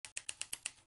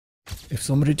If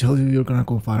somebody tells you you're gonna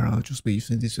go viral just by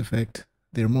using this effect,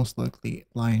 they're most likely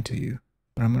lying to you.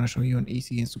 But I'm gonna show you an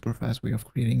easy and super fast way of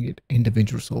creating it in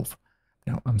DaVinci Resolve.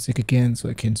 Now, I'm sick again, so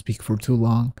I can't speak for too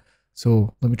long.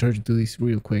 So let me try to do this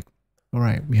real quick.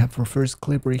 Alright, we have our first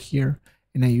clip right here,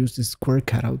 and I use this square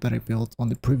cutout that I built on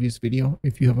the previous video.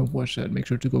 If you haven't watched that, make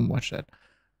sure to go and watch that.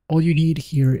 All you need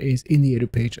here is in the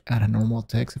edit page, add a normal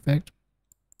text effect.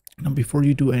 Now, before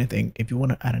you do anything, if you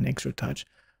want to add an extra touch,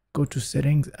 go to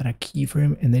settings, add a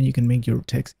keyframe, and then you can make your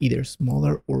text either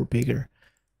smaller or bigger.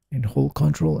 And hold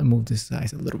Control and move this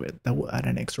size a little bit. That will add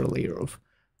an extra layer of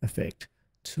effect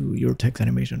to your text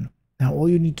animation. Now, all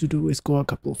you need to do is go a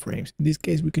couple of frames. In this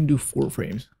case, we can do 4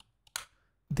 frames.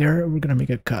 There, we're gonna make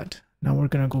a cut. Now we're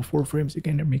gonna go 4 frames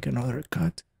again and make another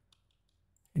cut.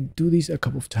 And do these a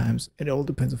couple of times. It all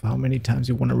depends on how many times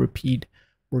you want to repeat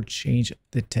or change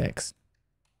the text.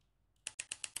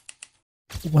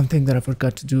 One thing that I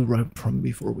forgot to do right from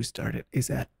before we started is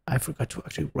that I forgot to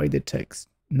actually write the text.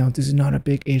 Now, this is not a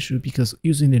big issue because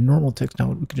using the normal text now,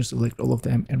 we can just select all of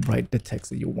them and write the text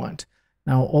that you want.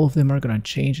 Now, all of them are going to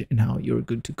change and now you're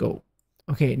good to go.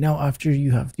 Okay, now after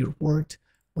you have your word,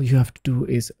 all you have to do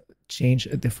is change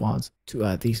the fonts to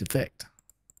add this effect.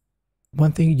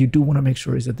 One thing you do want to make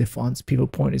sure is that the font's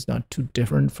pivot point is not too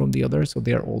different from the others, so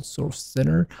they are all sort of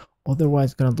center.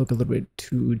 Otherwise, it's going to look a little bit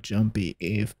too jumpy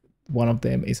if one of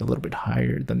them is a little bit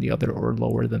higher than the other or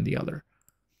lower than the other.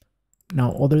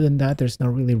 Now, other than that, there's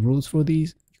not really rules for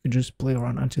these. You can just play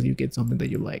around until you get something that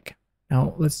you like.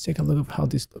 Now, let's take a look at how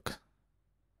this looks.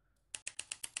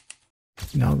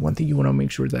 Now, one thing you want to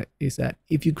make sure that is that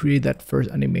if you create that first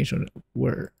animation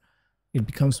where it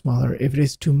becomes smaller, if it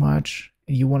is too much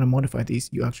and you want to modify these,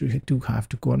 you actually do have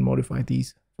to go and modify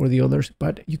these for the others,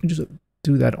 but you can just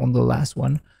do that on the last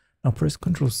one. Now press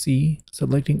Ctrl C,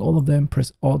 selecting all of them,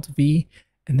 press Alt V,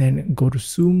 and then go to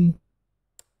zoom.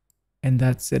 And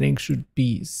that setting should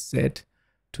be set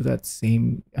to that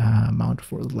same amount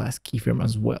for the last keyframe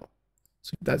as well.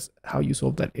 So that's how you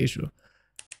solve that issue.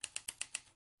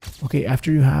 Okay,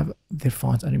 after you have the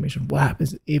font animation, what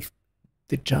happens if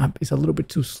the jump is a little bit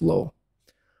too slow?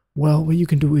 Well, what you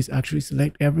can do is actually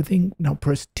select everything. Now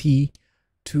press T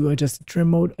to adjust the trim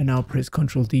mode, and now press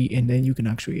Ctrl D, and then you can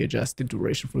actually adjust the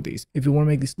duration for these. If you want to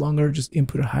make this longer, just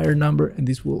input a higher number and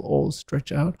this will all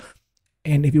stretch out.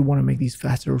 And if you want to make these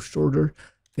faster or shorter,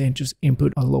 then just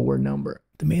input a lower number.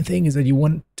 The main thing is that you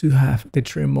want to have the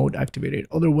trim mode activated,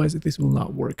 otherwise this will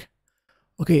not work.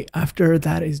 Okay, after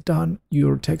that is done,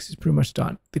 your text is pretty much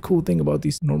done. The cool thing about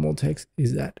this normal text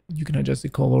is that you can adjust the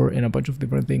color and a bunch of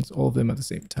different things, all of them at the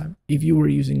same time. If you were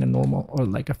using a normal or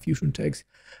like a fusion text,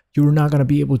 you're not going to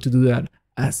be able to do that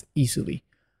as easily.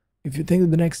 If you think that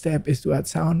the next step is to add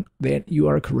sound, then you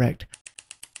are correct.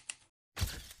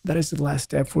 That is the last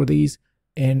step for these.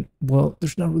 And well,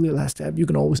 there's not really a last step. You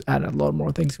can always add a lot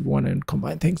more things if you want to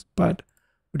combine things, but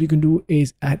what you can do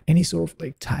is add any sort of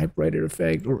like typewriter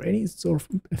effect or any sort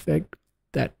of effect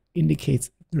that indicates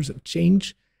there's a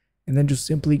change, and then just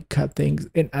simply cut things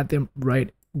and add them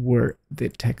right where the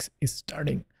text is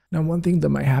starting. Now, one thing that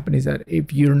might happen is that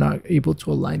if you're not able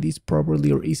to align these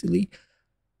properly or easily,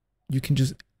 you can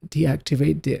just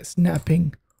deactivate the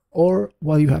snapping, or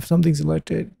while you have something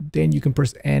selected, then you can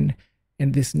press N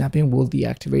and the snapping will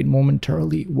deactivate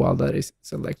momentarily while that is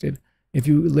selected. If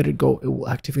you let it go, it will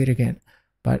activate again.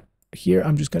 But here,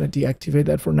 I'm just going to deactivate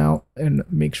that for now and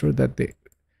make sure that the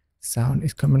sound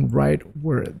is coming right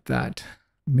where that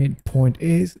midpoint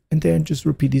is. And then just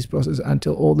repeat this process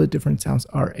until all the different sounds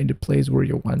are in the place where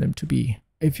you want them to be.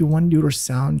 If you want your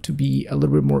sound to be a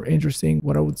little bit more interesting,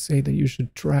 what I would say that you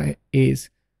should try is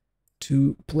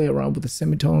to play around with the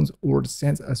semitones or the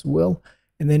cents as well.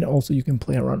 And then also you can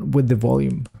play around with the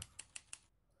volume.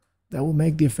 That will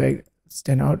make the effect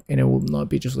stand out, and it will not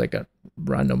be just like a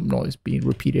random noise being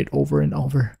repeated over and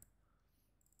over.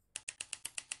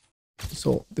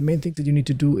 So the main thing that you need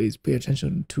to do is pay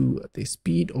attention to the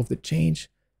speed of the change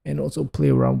and also play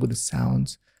around with the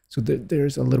sounds so that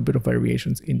there's a little bit of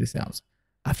variations in the sounds.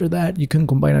 After that, you can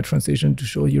combine a transition to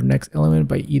show your next element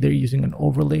by either using an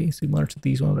overlay similar to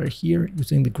these ones right here,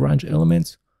 using the grunge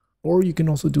elements, or you can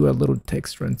also do a little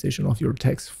text transition of your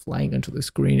text flying onto the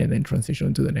screen and then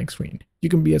transition to the next screen. You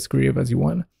can be as creative as you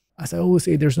want. As I always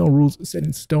say, there's no rules set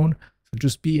in stone, so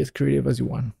just be as creative as you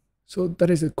want. So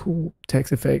that is a cool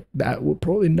text effect that will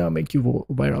probably not make you go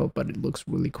viral, but it looks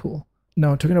really cool.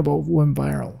 Now, talking about going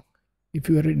viral, if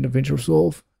you edit in DaVinci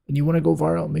Resolve and you want to go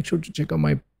viral, make sure to check out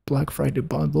my Black Friday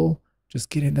bundle. Just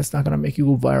kidding, that's not going to make you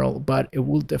go viral, but it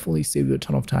will definitely save you a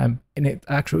ton of time. And it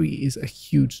actually is a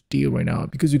huge deal right now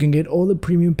because you can get all the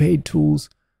premium paid tools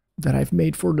that I've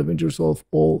made for DaVinci Resolve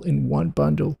all in one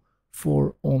bundle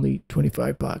for only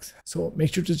 25 bucks. So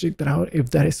make sure to check that out if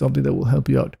that is something that will help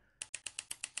you out.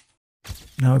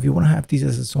 Now, if you want to have these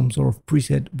as some sort of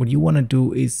preset, what you want to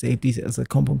do is save these as a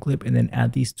component clip and then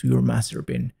add these to your master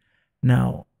bin.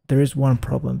 Now, there is one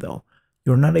problem though.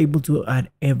 You're not able to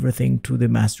add everything to the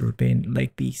master bin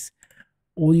like these.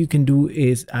 All you can do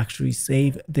is actually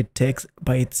save the text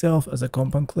by itself as a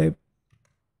component clip.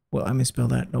 Well, I misspelled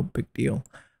that, no big deal.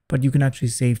 But you can actually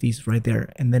save these right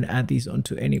there and then add these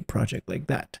onto any project like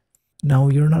that. Now,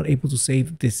 you're not able to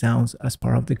save the sounds as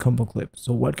part of the component clip.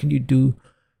 So what can you do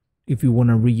if you want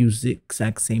to reuse the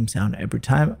exact same sound every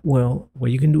time? Well,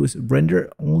 what you can do is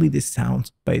render only the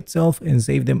sounds by itself and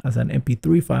save them as an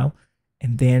MP3 file,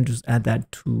 and then just add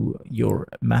that to your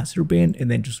master bin and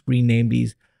then just rename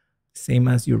these same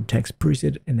as your text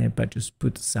preset, and then but just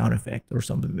put the sound effect or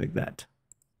something like that.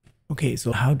 Okay,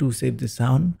 so how to save the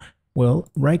sound? Well,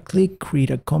 right click,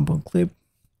 create a component clip,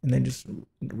 and then just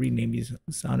rename these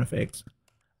sound effects.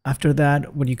 After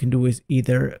that, what you can do is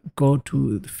either go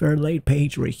to the Fairlight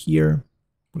page right here.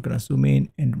 We're going to zoom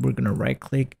in and we're going to right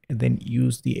click and then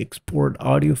use the export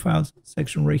audio files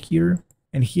section right here.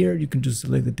 And here you can just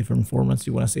select the different formats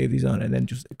you want to save these on and then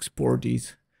just export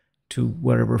these to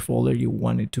whatever folder you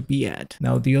want it to be at.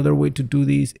 Now, the other way to do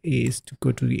this is to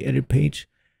go to the edit page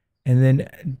and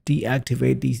then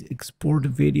deactivate these export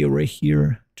video right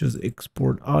here. Just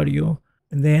export audio.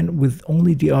 And then with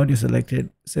only the audio selected,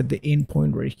 set the in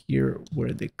point right here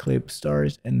where the clip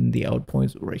starts and the out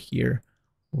points right here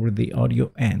where the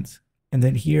audio ends. And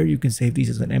then here you can save these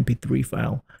as an MP3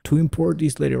 file to import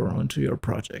these later on to your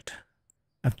project.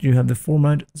 After you have the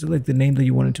format, select the name that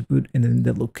you wanted to put and then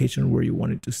the location where you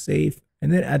want it to save.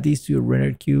 And then add these to your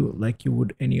render queue like you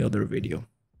would any other video.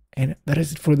 And that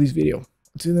is it for this video.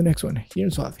 See you in the next one here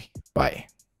in SUALVI. Bye.